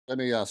Let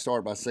me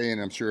start by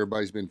saying I'm sure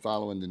everybody's been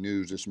following the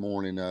news this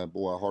morning.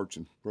 Boy, our hearts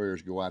and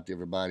prayers go out to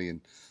everybody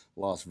in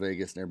Las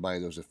Vegas and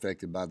everybody that was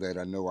affected by that.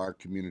 I know our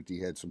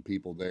community had some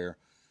people there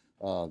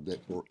that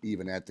were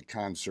even at the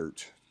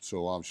concert.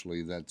 So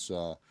obviously that's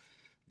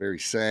very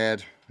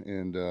sad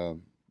and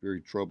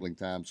very troubling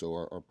time. So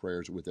our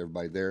prayers are with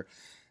everybody there.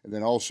 And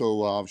then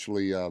also,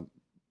 obviously,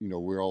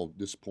 we're all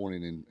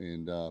disappointed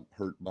and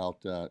hurt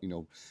about,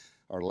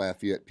 our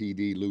Lafayette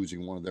PD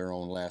losing one of their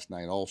own last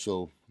night.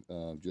 Also,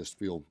 just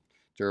feel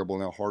terrible.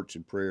 Now, hearts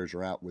and prayers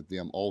are out with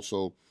them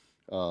also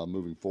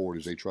moving forward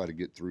as they try to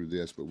get through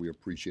this. But we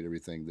appreciate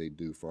everything they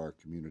do for our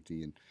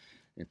community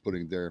and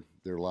putting their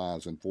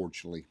lives,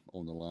 unfortunately,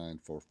 on the line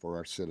for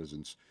our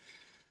citizens.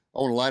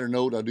 On a lighter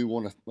note, I do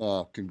want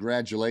to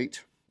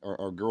congratulate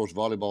our girls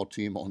volleyball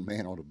team on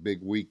a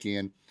big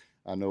weekend.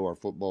 I know our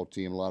football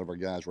team, a lot of our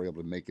guys were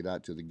able to make it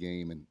out to the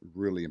game, and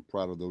really am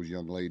proud of those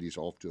young ladies,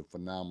 off to a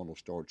phenomenal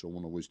start. So I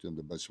want to wish them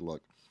the best of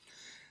luck.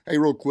 Hey,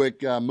 real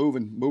quick,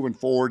 moving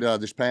forward,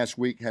 this past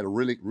week had a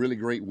really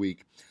great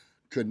week.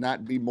 Could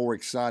not be more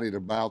excited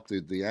about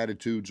the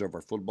attitudes of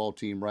our football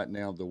team right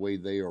now, the way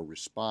they are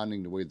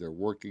responding, the way they're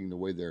working, the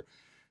way they're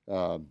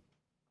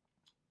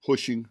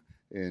pushing,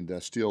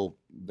 and still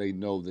they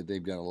know that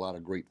they've got a lot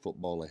of great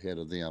football ahead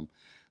of them.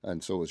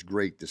 And so it's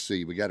great to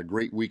see. We got a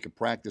great week of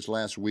practice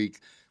last week.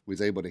 We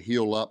was able to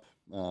heal up.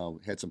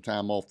 Had some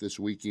time off this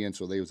weekend,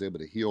 so they was able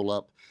to heal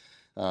up,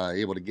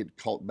 able to get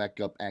caught back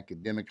up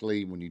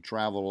academically. When you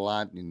travel a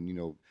lot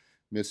and,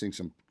 missing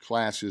some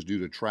classes due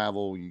to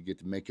travel, you get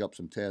to make up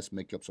some tests,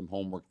 make up some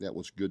homework. That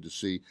was good to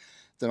see.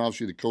 Then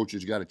obviously the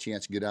coaches got a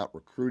chance to get out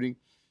recruiting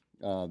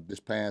this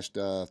past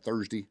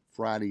Thursday,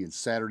 Friday, and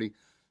Saturday.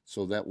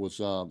 So that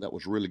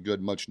was really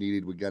good, much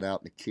needed. We got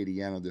out in the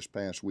Kittiana this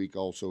past week,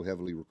 also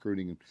heavily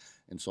recruiting,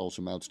 and saw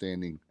some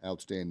outstanding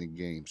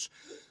games.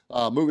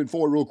 Moving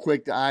forward, real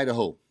quick to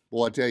Idaho.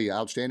 Boy, I tell you,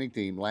 outstanding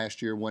team.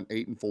 Last year went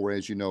 8-4,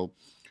 as you know.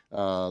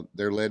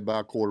 They're led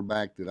by a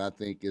quarterback that I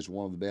think is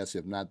one of the best,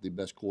 if not the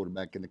best,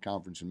 quarterback in the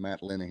conference, in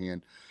Matt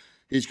Linehan.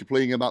 He's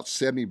completing about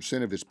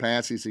 70% of his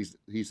passes.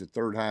 He's the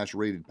third highest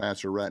rated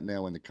passer right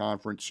now in the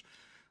conference.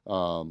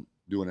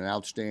 Doing an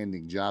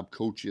outstanding job.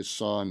 Coach his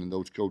son, and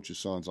those coaches'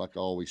 sons, like I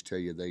always tell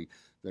you, they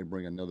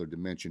bring another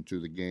dimension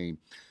to the game.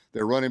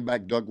 Their running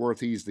back,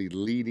 Duckworth, he's the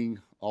leading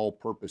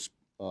all-purpose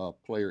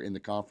player in the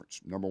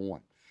conference, number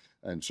one.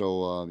 And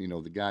so,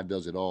 the guy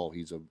does it all.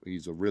 He's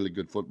a really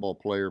good football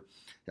player.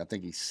 I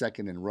think he's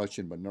second in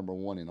rushing, but number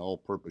one in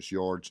all-purpose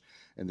yards.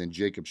 And then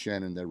Jacob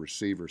Shannon, their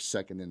receiver,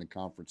 second in the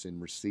conference in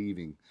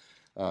receiving.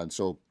 And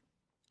so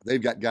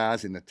they've got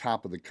guys in the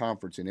top of the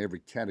conference in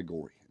every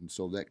category. And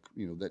so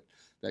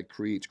that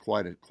creates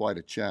quite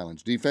a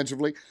challenge.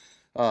 Defensively,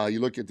 you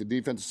look at the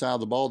defensive side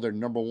of the ball, they're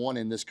number one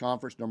in this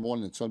conference, number one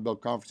in the Sun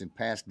Belt Conference in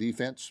pass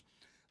defense.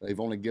 They've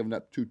only given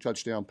up 2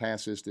 touchdown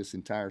passes this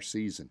entire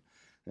season.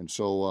 And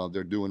so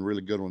they're doing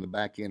really good on the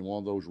back end. One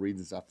of those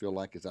reasons I feel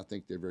like is I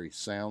think they're very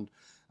sound.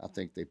 I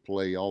think they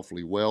play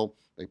awfully well.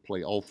 They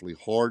play awfully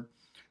hard.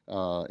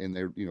 And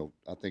they're,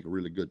 I think a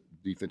really good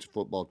defensive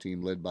football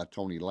team led by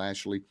Tony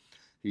Lashley.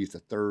 He has the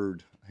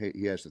third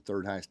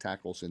highest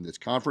tackles in this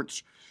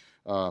conference.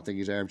 I think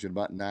he's averaging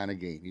about 9 a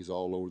game. He's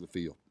all over the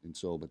field. And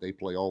so, but they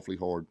play awfully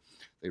hard.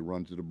 They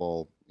run to the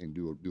ball and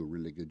do a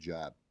really good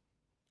job.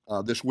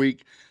 This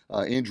week,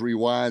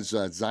 injury-wise,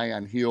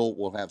 Zion Hill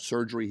will have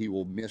surgery. He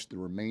will miss the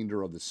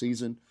remainder of the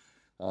season.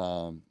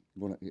 Not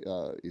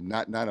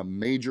a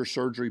major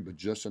surgery, but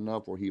just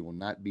enough where he will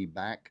not be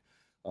back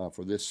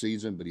for this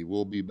season. But he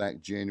will be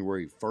back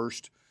January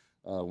 1st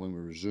when we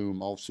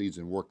resume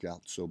off-season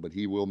workouts. So, but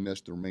he will miss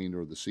the remainder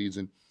of the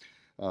season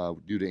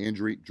due to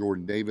injury.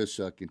 Jordan Davis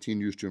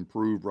continues to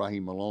improve.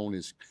 Raheem Malone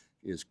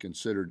is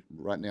considered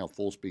right now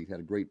full speed. Had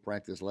a great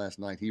practice last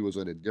night. He was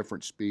at a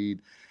different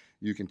speed.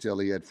 You can tell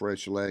he had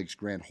fresh legs.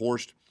 Grant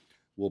Horst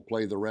will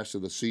play the rest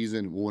of the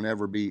season.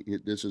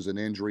 This is an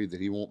injury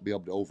that he won't be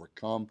able to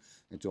overcome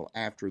until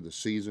after the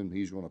season.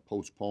 He's going to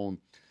postpone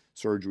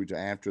surgery to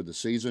after the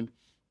season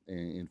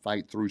and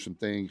fight through some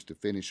things to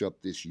finish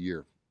up this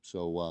year.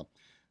 So,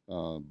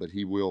 but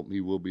he will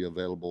be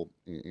available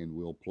and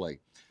will play.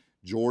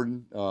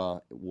 Jordan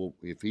will,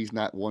 if he's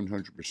not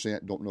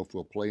 100%, don't know if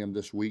we'll play him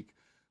this week.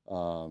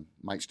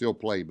 Might still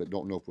play, but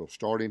don't know if we'll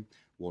start him.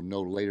 We'll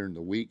know later in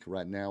the week.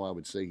 Right now, I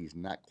would say he's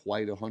not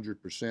quite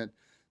 100%.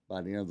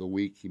 By the end of the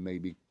week, he may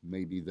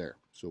be there.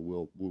 So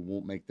we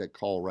won't make that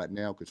call right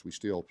now because we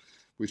still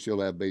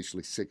have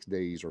basically 6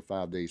 days or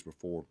 5 days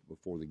before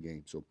the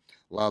game. So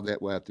a lot of that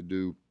will have to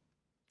do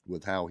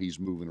with how he's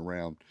moving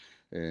around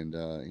and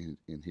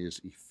in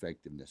his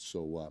effectiveness.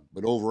 So,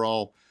 but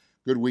overall,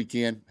 good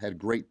weekend. Had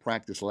great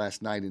practice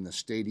last night in the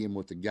stadium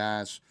with the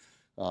guys.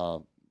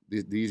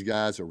 These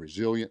guys are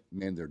resilient,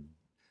 man.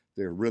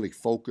 They're really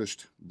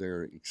focused.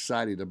 They're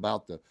excited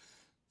about the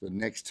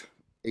next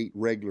 8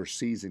 regular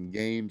season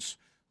games.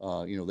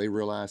 They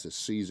realize the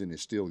season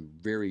is still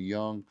very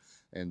young,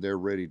 and they're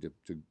ready to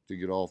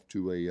get off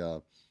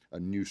to a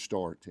new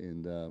start.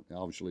 And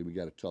obviously, we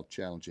got a tough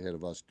challenge ahead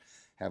of us,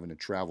 having to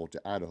travel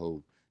to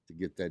Idaho to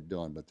get that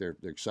done. But they're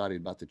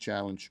excited about the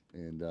challenge,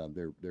 and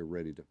they're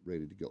ready to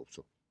go.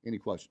 So, any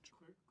questions?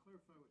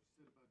 Clarify what you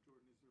said about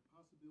Jordan. Is there a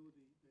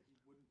possibility that he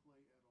wouldn't play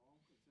at all?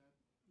 Is that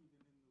even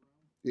in the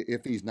realm?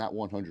 If he's not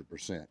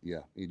 100%,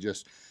 yeah, he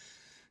just,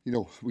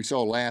 we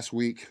saw last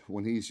week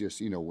when he's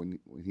just, when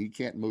he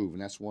can't move,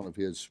 and that's one of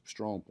his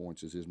strong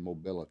points is his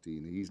mobility,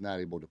 and he's not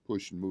able to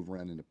push and move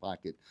around in the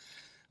pocket.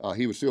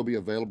 He would still be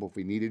available if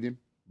we needed him,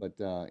 but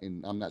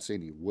and I'm not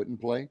saying he wouldn't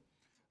play.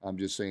 I'm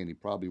just saying he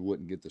probably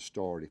wouldn't get the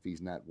start if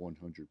he's not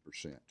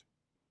 100%.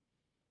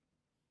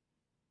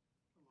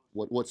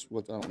 What?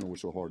 I don't know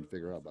what's so hard to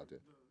figure out about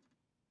that.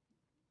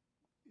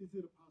 Is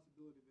it a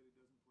possibility that he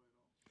doesn't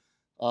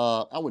play at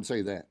all? I wouldn't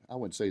say that. I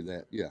wouldn't say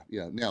that. Yeah,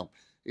 yeah. Now,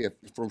 if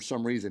for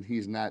some reason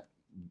he's not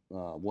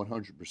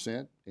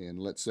 100%, and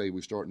let's say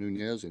we start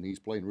Nunez and he's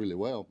playing really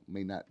well,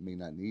 may not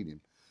need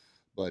him.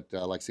 But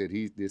like I said,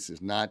 this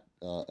is not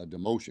a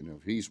demotion.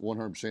 If he's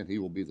 100%, he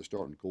will be the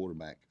starting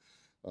quarterback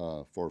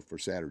for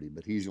Saturday.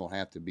 But he's going to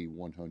have to be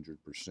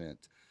 100%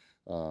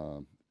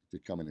 to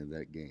come into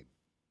that game.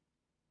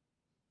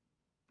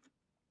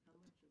 How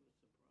much of a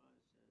surprise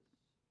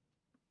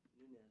has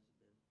Nunez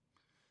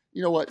been?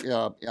 You know what?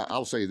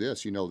 I'll say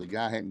this. The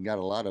guy hadn't got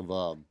a lot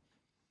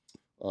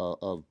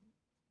of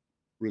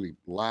really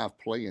live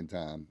playing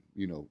time.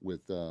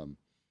 With the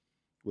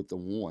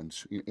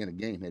ones in a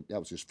game. That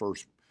was his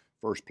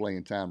first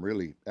playing time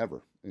really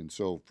ever. And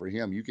so for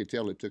him, you could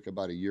tell it took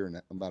about a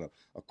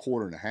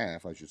quarter and a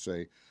half, I should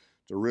say,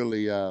 to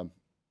really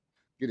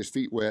get his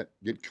feet wet,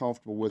 get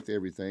comfortable with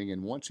everything.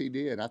 And once he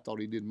did, I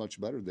thought he did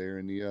much better there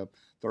in the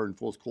third and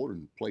fourth quarter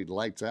and played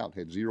lights out,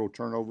 had 0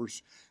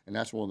 turnovers. And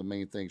that's one of the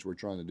main things we're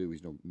trying to do.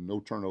 He's no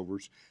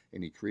turnovers,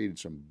 and he created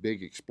some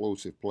big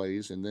explosive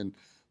plays. And then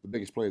the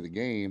biggest play of the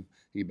game,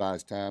 he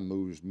buys time,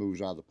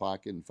 moves out of the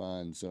pocket, and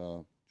finds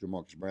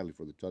Jamarcus Bradley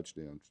for the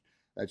touchdowns.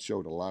 That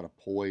showed a lot of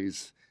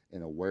poise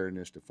and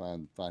awareness to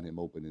find him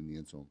open in the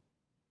end zone.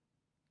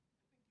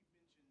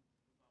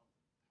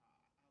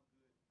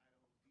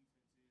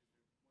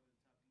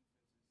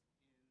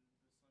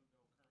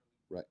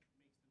 Right.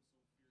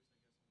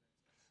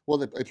 Well,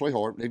 they play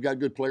hard. They've got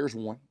good players,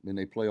 one, and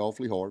they play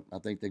awfully hard. I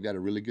think they've got a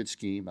really good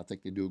scheme. I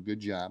think they do a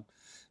good job.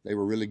 They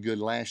were really good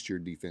last year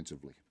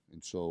defensively,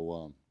 and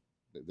so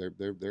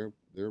they're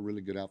a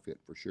really good outfit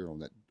for sure on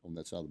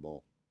that side of the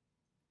ball.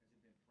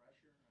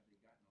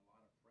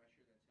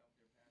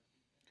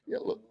 Yeah,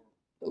 look,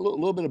 a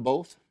little bit of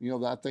both.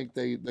 I think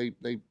they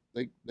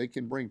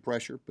can bring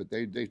pressure, but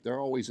they're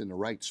always in the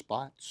right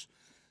spots.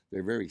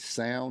 They're very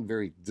sound,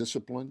 very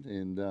disciplined,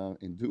 and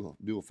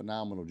do a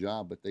phenomenal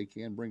job. But they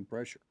can bring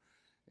pressure,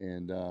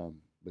 and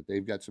but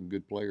they've got some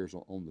good players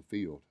on the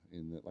field,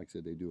 and like I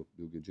said, they do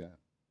a good job.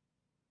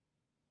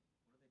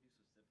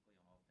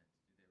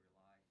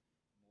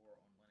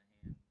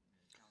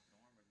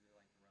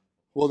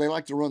 Well, they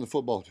like to run the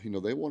football.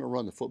 They want to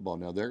run the football.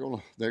 Now they're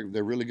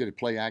really good at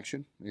play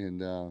action, and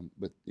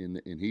but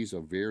he's a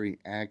very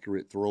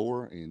accurate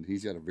thrower, and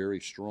he's got a very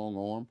strong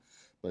arm.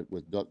 But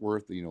with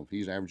Duckworth,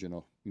 he's averaging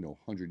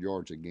 100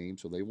 yards a game,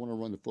 so they want to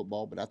run the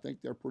football. But I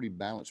think they're a pretty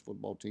balanced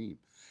football team,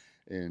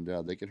 and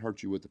they can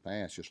hurt you with the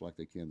pass just like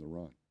they can the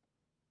run.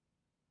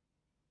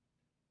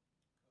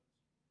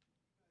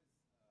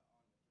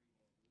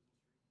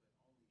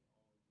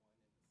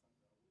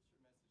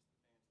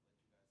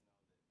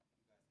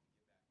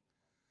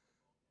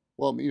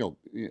 Well,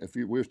 if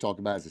we were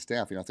talking about as a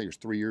staff, I think it was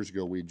 3 years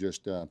ago.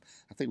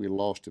 I think we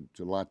lost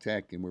to La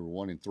Tech, and we were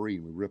 1-3,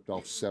 and we ripped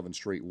off 7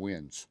 straight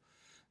wins.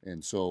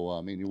 And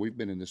so, we've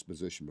been in this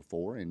position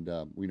before, and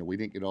we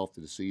didn't get off to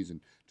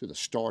the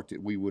start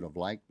that we would have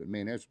liked. But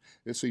man,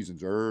 this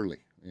season's early,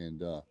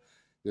 and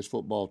this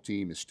football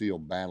team is still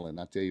battling.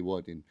 I tell you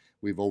what, and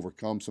we've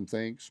overcome some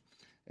things,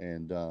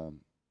 and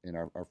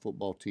our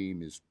football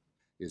team is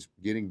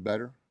getting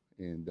better,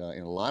 and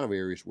in a lot of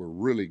areas we're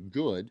really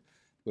good,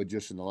 but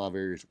just in a lot of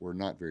areas we're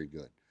not very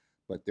good.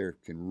 But they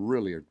can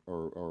really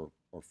are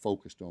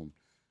focused on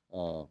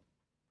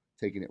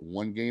taking it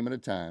one game at a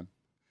time,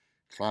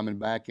 climbing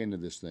back into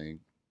this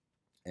thing,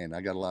 and I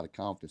got a lot of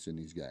confidence in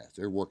these guys.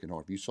 They're working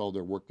hard. If you saw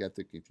their work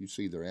ethic, if you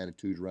see their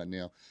attitudes right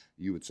now,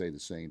 you would say the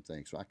same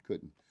thing. So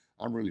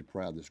I'm really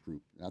proud of this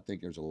group. And I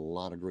think there's a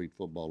lot of great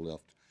football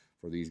left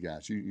for these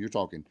guys. You're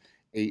talking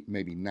 8,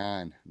 maybe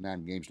 9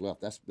 games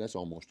left. That's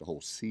almost a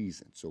whole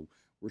season. So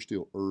we're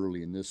still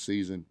early in this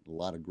season. A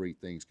lot of great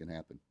things can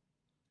happen.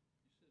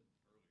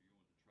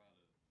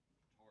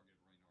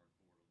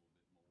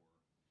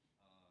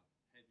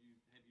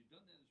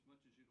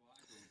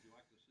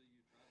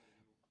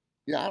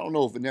 Yeah, I don't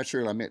know if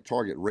necessarily I meant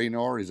target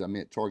Raynard as I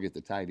meant target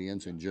the tight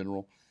ends in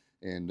general.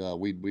 And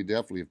we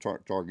definitely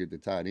have targeted the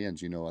tight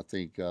ends. I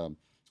think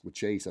with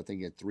Chase, I think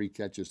he had 3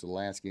 catches the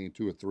last game,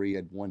 2 or 3,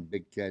 had 1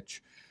 big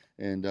catch.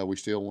 And we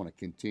still want to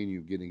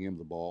continue getting him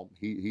the ball.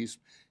 He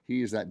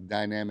is that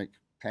dynamic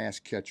pass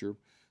catcher.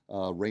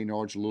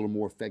 Raynard's a little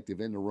more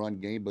effective in the run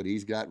game, but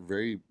he's got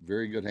very,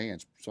 very good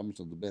hands, some of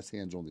the best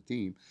hands on the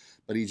team.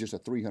 But he's just a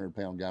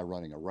 300-pound guy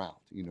running a route,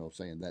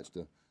 saying that's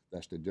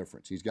the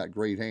difference. He's got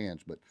great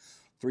hands, but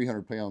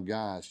 300-pound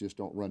guys just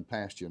don't run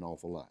past you an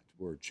awful lot.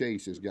 Where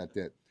Chase has got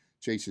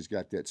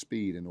that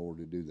speed in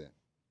order to do that.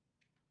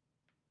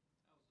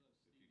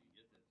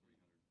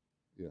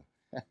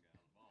 Yeah,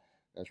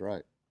 that's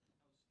right.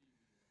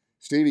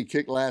 Stevie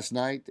kicked last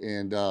night,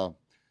 and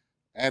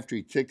after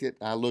he kicked it,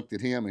 I looked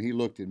at him and he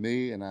looked at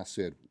me, and I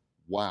said,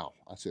 "Wow!"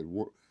 I said,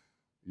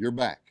 "You're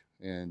back."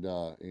 And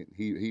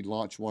he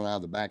launched one out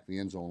of the back of the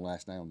end zone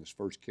last night on his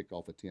first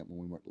kickoff attempt when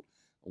we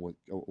went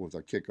with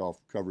our kickoff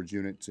coverage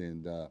units,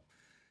 and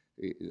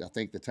I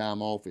think the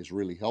time off has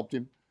really helped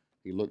him.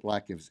 He looked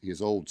like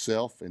his old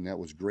self, and that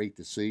was great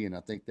to see. And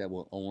I think that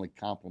will only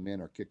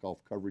complement our kickoff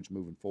coverage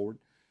moving forward,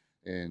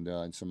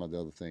 and some of the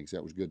other things.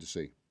 That was good to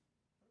see.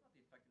 What about the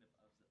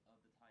effectiveness of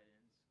the tight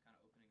ends kind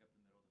of opening up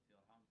the middle of the field?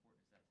 How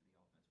important is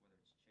that to the offense, whether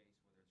it's Chase,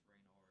 whether it's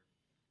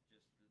Raynard,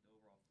 just the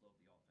overall flow of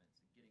the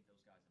offense and getting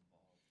those guys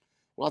involved?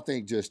 Well, I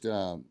think just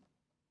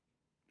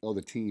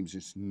other teams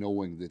just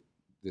knowing that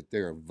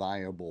they're a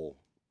viable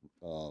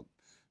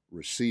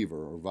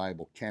receiver or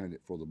viable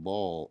candidate for the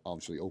ball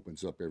obviously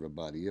opens up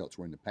everybody else.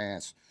 Where in the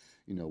past,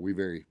 we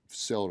very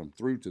seldom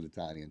threw to the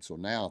tight end. So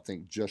now I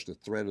think just the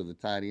threat of the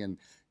tight end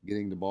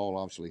getting the ball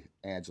obviously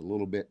adds a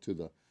little bit to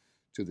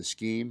the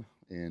scheme,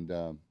 and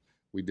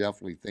we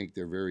definitely think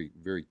they're very,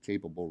 very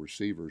capable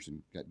receivers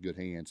and got good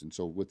hands. And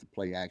so with the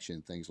play action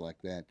and things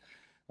like that,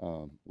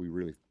 we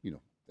really,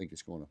 think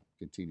it's going to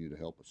continue to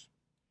help us.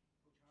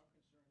 Coach, how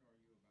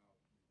concerned are you about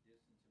the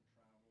distance of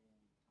travel,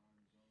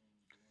 time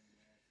zone, going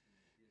west, and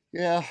the distance?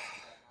 Yeah,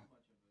 How much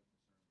of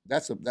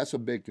a concern? that's a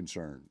big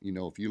concern.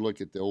 If you look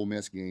at the Ole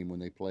Miss game when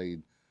they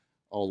played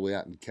all the way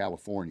out in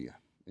California,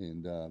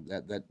 and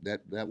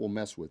that will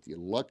mess with you.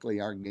 Luckily,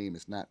 our game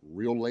is not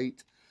real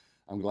late.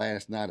 I'm glad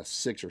it's not a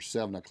 6 or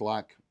 7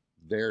 o'clock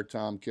their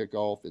time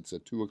kickoff. It's a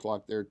 2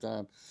 o'clock their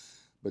time.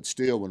 But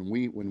still, when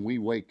we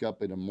wake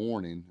up in the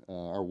morning,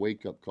 our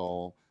wake up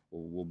call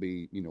will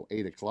be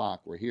 8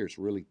 o'clock. Where here it's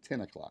really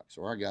 10 o'clock.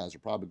 So our guys are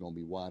probably going to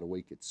be wide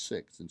awake at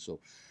 6, and so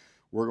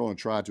we're going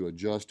to try to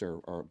adjust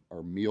our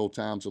meal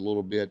times a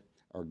little bit,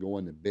 our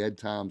going to bed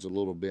times a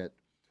little bit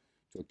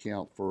to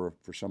account for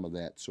some of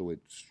that, so it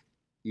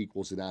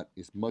equals it out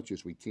as much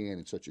as we can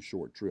in such a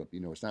short trip.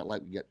 It's not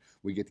like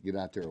we get to get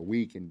out there a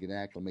week and get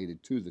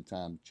acclimated to the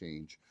time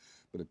change,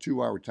 but a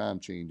 2-hour time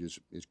change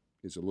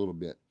is a little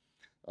bit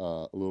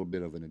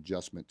of an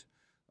adjustment.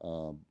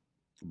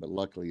 But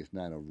luckily, it's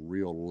not a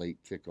real late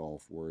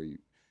kickoff where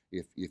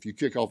if you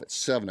kick off at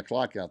 7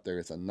 o'clock out there,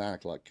 it's a 9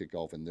 o'clock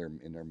kickoff in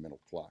their mental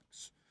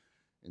clocks.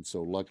 And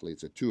so luckily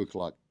it's a 2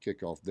 o'clock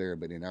kickoff there,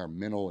 but in our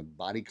mental and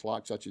body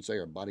clocks, I should say,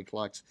 our body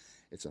clocks,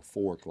 it's a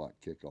 4 o'clock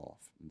kickoff.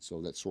 And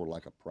so that's sort of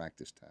like a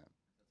practice time. Is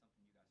that something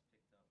you guys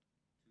picked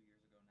up 2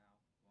 years ago now,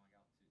 going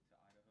out to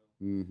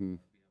Idaho? Mm-hmm. Be able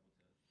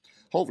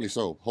to Hopefully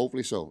so.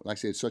 Hopefully so. Like I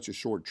said, it's such a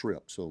short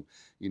trip, so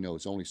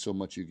it's only so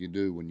much you can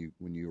do when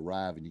you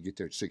arrive and you get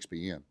there at 6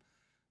 p.m.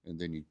 and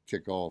then you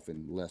kick off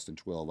in less than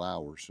 12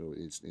 hours. So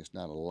it's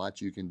not a lot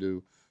you can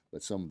do,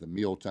 but some of the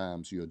meal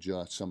times you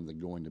adjust, some of the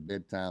going to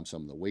bed times,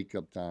 some of the wake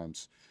up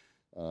times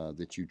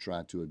that you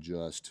try to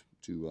adjust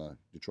to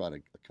try to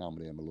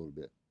accommodate them a little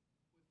bit.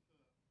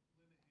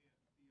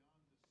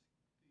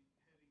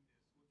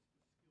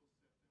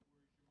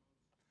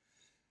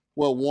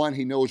 Well, one,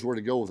 he knows where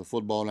to go with the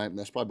football, and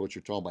that's probably what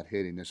you're talking about,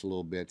 hitting this a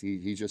little bit.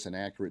 He's just an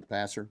accurate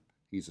passer.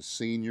 He's a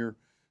senior.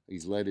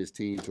 He's led his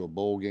team to a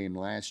bowl game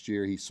last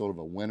year. He's sort of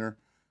a winner.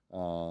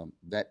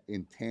 That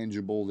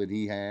intangible that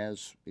he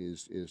has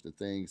is the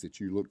things that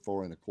you look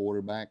for in a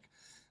quarterback.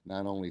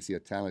 Not only is he a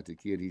talented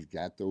kid, he's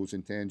got those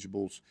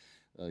intangibles.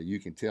 You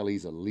can tell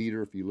he's a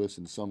leader if you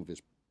listen to some of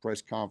his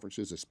press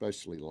conferences,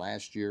 especially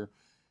last year,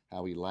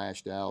 how he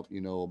lashed out,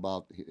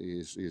 about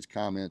his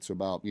comments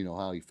about,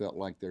 how he felt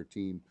like their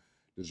team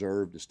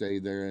deserved to stay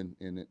there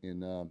in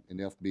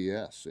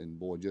FBS. And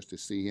boy, just to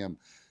see him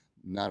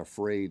not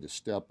afraid to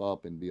step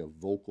up and be a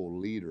vocal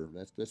leader,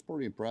 that's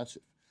pretty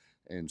impressive.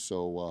 And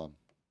so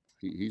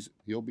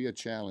he'll be a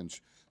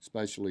challenge,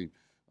 especially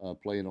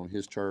playing on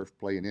his turf,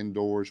 playing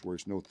indoors where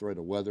there's no threat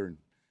of weather,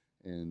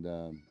 and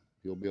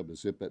he'll be able to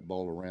zip that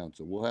ball around.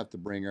 So we'll have to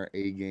bring our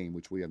A game,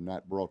 which we have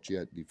not brought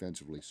yet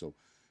defensively. So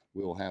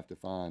we'll have to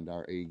find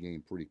our A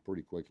game pretty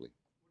quickly.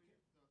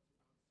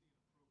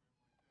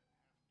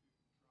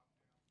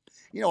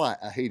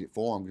 I hate it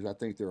for them because I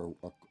think they're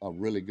a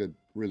really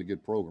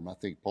good program. I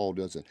think Paul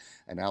does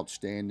an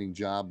outstanding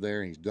job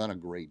there, and he's done a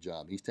great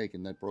job. He's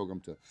taken that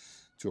program to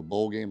a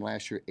bowl game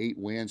last year, 8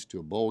 wins to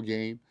a bowl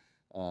game.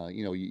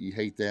 You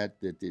hate that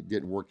it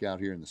didn't work out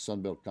here in the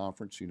Sun Belt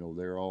Conference.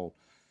 They're all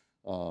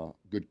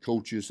good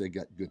coaches. They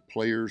got good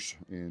players,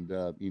 and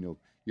you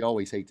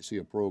always hate to see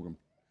a program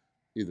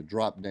either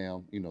drop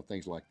down,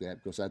 things like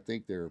that, because I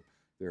think they're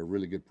a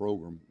really good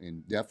program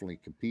and definitely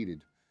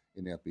competed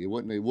in FB. It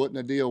wasn't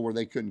a deal where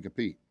they couldn't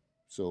compete.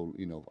 So,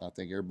 I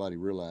think everybody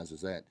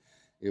realizes that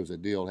it was a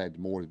deal that had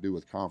more to do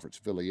with conference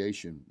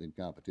affiliation than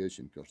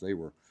competition, because they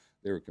were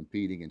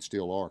competing and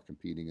still are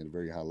competing at a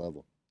very high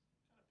level.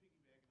 Kind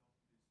of piggybacking off of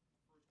this first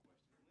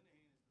question,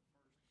 Linehan is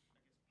the first, I guess,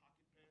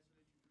 pocket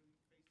passer that you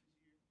really faced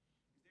this year.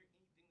 Is there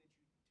anything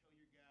that you tell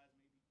your guys,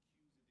 maybe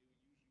cues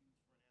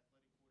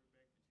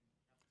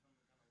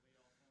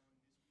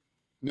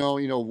No,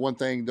 one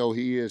thing though,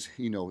 he is,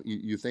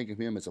 you think of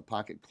him as a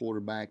pocket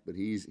quarterback, but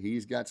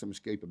he's got some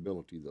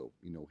escapability though.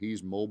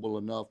 He's mobile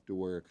enough to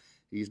where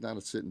he's not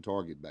a sitting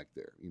target back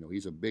there.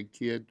 He's a big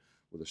kid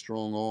with a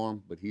strong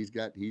arm, but he's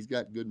got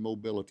good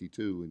mobility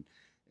too,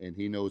 and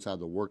he knows how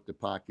to work the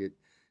pocket.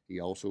 He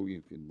also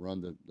can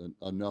run the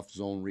enough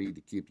zone read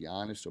to keep you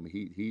honest. I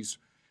mean, he's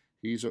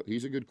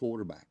a good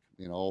quarterback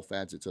in all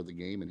facets of the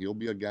game, and he'll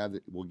be a guy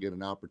that will get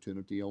an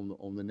opportunity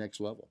on the next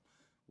level,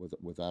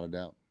 without a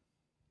doubt.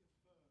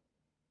 Hypothetical,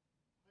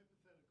 I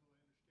understand, but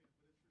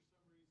if for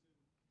some reason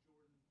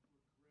Jordan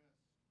regressed, would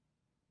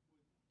Dion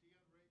Ray be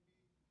the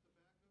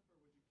backup,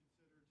 or would you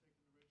consider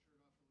taking the red shirt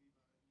off of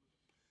Levi and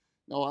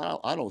Lewis? No,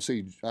 I don't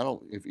see. I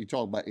don't. If you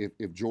talk about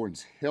if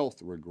Jordan's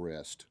health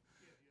regressed,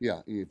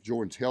 Yeah, yeah. yeah, if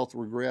Jordan's health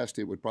regressed,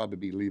 it would probably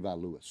be Levi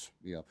Lewis.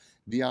 Yeah,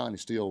 Dion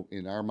is still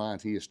in our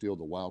minds. He is still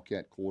the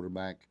Wildcat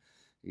quarterback.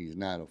 He's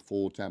not a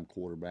full-time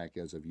quarterback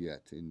as of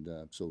yet, and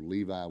so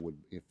Levi would,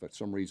 if for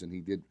some reason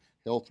he did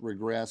health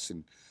regress,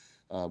 and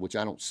which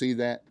I don't see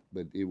that,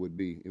 but it would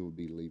be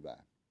Levi. What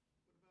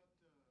about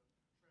Travis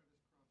Crawford?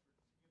 Is he going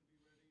to be ready?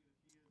 If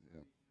he is, how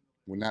Yeah. do you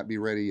handle Will that? not be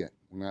ready yet.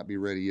 Will not be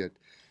ready yet.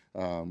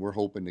 We're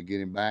hoping to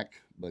get him back,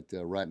 but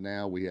right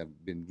now we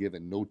have been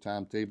given no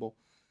timetable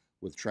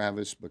with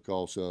Travis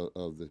because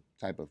of the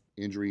type of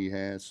injury he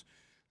has.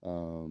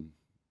 Um,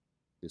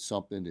 it's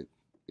something that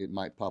it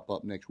might pop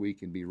up next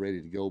week and be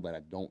ready to go, but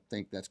I don't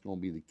think that's going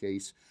to be the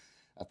case.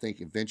 I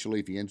think eventually,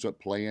 if he ends up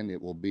playing, it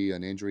will be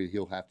an injury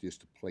he'll have just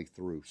to play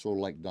through, sort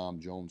of like Dom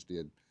Jones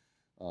did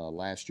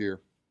last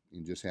year,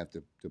 and just have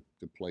to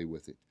play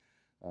with it.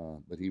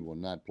 But he will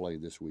not play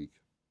this week.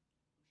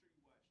 I'm sure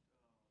you watched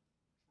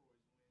Troy's win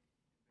in Baton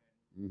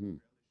Rouge Hmm.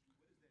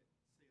 over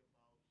LSU.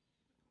 What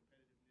does that say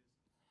about the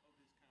competitiveness of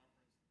this conference to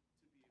be able to get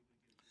a big win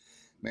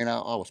over Man,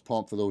 them? I was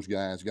pumped for those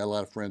guys. Got a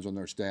lot of friends on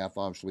their staff.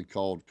 Obviously,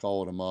 called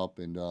them up,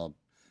 and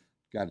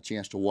got a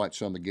chance to watch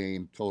some of the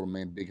game. Told them,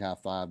 man, big high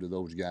five to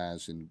those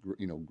guys, and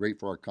great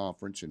for our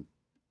conference and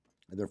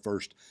their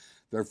first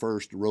their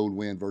first road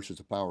win versus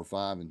a Power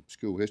Five in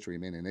school history.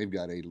 Man, and they've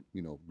got a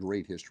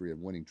great history of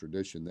winning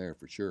tradition there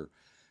for sure.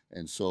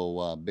 And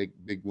so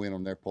big win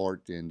on their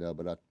part, and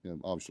but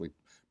obviously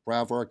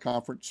proud for our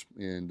conference,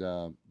 and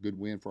good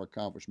win for our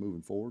conference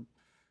moving forward,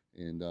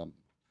 and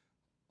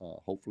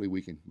hopefully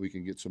we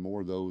can get some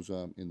more of those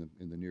in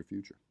the near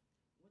future.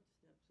 What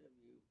steps have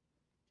you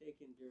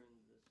taken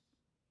during this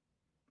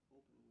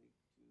open week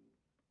to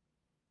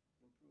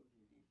improve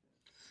your defense?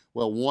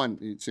 Well,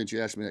 one, since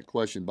you asked me that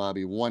question,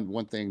 Bobby,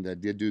 one thing that I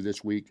did do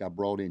this week, I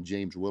brought in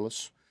James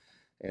Willis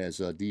as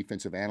a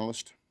defensive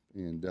analyst,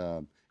 and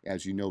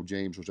as you know,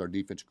 James was our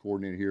defensive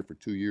coordinator here for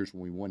 2 years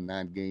when we won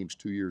 9 games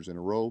 2 years in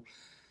a row,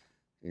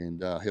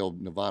 and held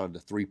Nevada to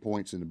 3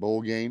 points in the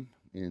bowl game.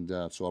 And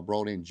so I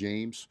brought in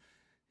James.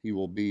 He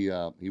will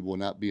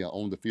not be an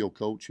on the field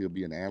coach. He'll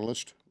be an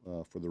analyst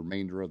for the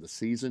remainder of the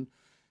season,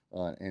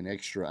 and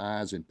extra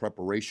eyes in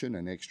preparation,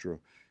 and extra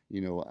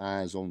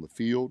eyes on the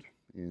field.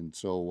 And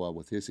so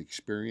with his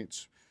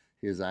experience,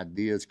 his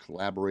ideas,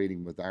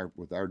 collaborating with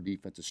our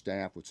defensive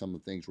staff with some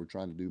of the things we're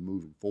trying to do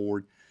moving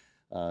forward,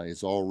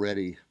 is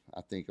already,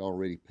 I think,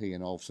 already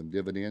paying off some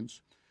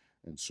dividends.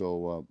 And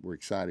so we're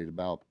excited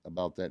about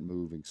that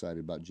move. Excited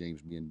about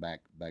James being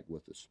back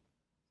with us. Is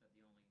that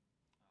the only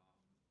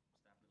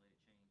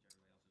staff-related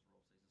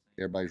change?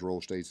 Everybody's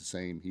role stays the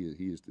same? Everybody's role stays the same.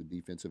 He is the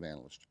defensive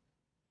analyst.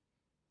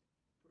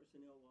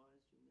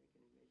 Personnel-wise, do you make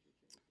any major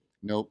changes?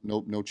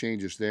 Nope, no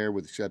changes there,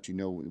 with exception,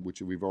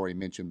 which we've already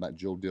mentioned about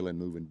Joe Dillon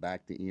moving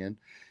back to end.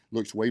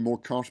 Looks way more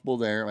comfortable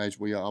there, as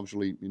we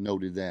obviously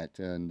noted that,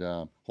 and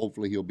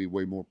hopefully he'll be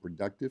way more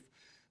productive.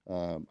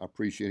 I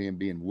appreciate him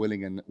being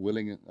willing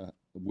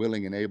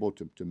and able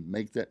to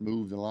make that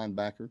move, the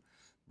linebacker,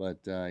 but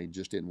it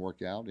just didn't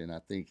work out. And I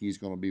think he's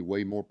going to be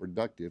way more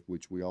productive,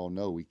 which we all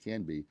know he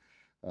can be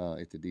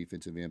at the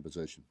defensive end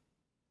position.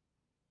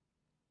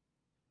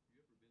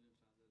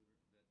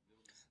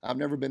 I've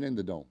never been in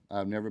the dome.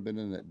 I've never been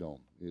in that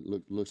dome. It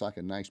looks like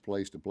a nice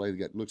place to play.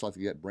 Looks like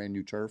they got brand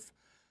new turf.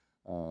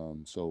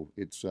 So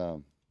it's. I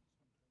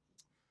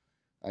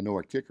know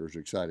our kickers are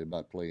excited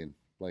about playing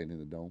in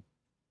the dome.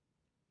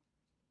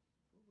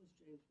 What was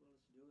James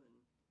Willis doing,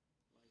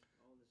 like,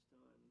 all this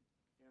time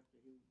after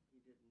he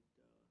didn't get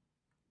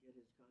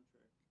his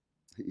contract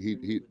He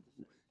renewed with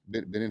the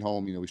Saints? been at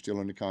home. He's still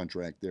under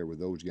contract there with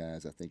those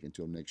guys, I think,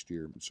 until next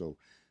year. So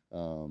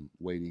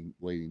waiting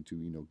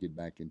to get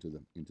back into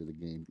the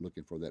game,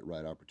 looking for that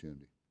right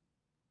opportunity.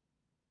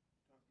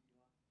 Talk to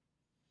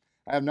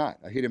Eli. I have not.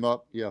 I hit him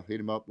up. Yeah,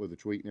 hit him up with a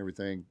tweet and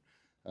everything.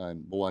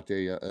 And boy, I tell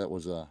you, that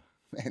was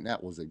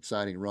an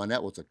exciting run.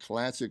 That was a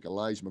classic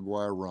Elijah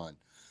McGuire run.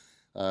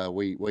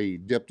 Where he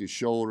dipped his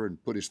shoulder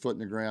and put his foot in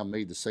the ground,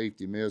 made the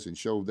safety miss, and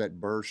showed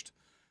that burst.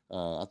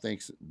 I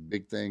think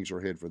big things are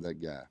ahead for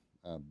that guy.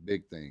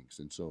 Big things,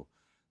 and so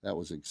that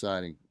was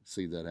exciting to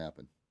see that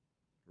happen.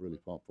 Really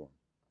pumped for him.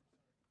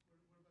 What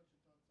about your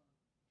thoughts on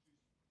Juice playing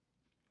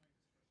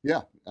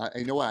his first? Yeah,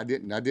 you know what? I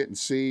didn't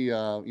see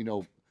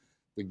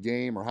the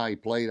game or how he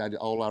played.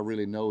 All I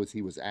really know is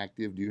he was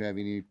active. Do you have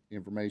any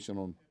information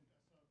on? And I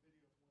saw a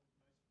video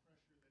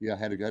Yeah,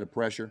 had a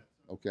pressure.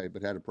 Okay,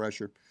 but had a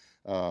pressure.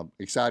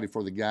 Excited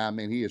for the guy,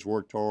 man. He has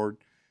worked hard.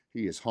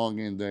 He has hung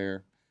in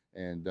there,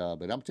 and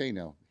but I'm telling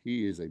you now,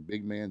 he is a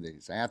big man that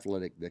is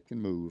athletic, that can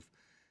move,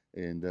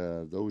 and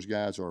those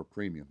guys are a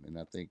premium. And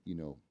I think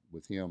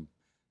with him,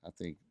 I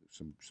think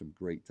some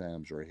great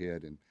times are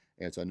ahead. And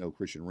as I know,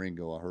 Christian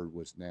Ringo, I heard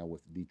was now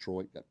with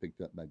Detroit, got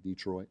picked up by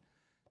Detroit,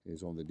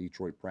 is on the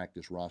Detroit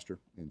practice roster,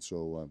 and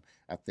so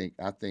I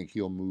think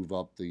he'll move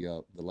up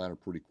the ladder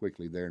pretty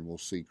quickly there, and we'll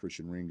see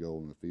Christian Ringo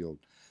on the field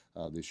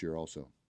this year also.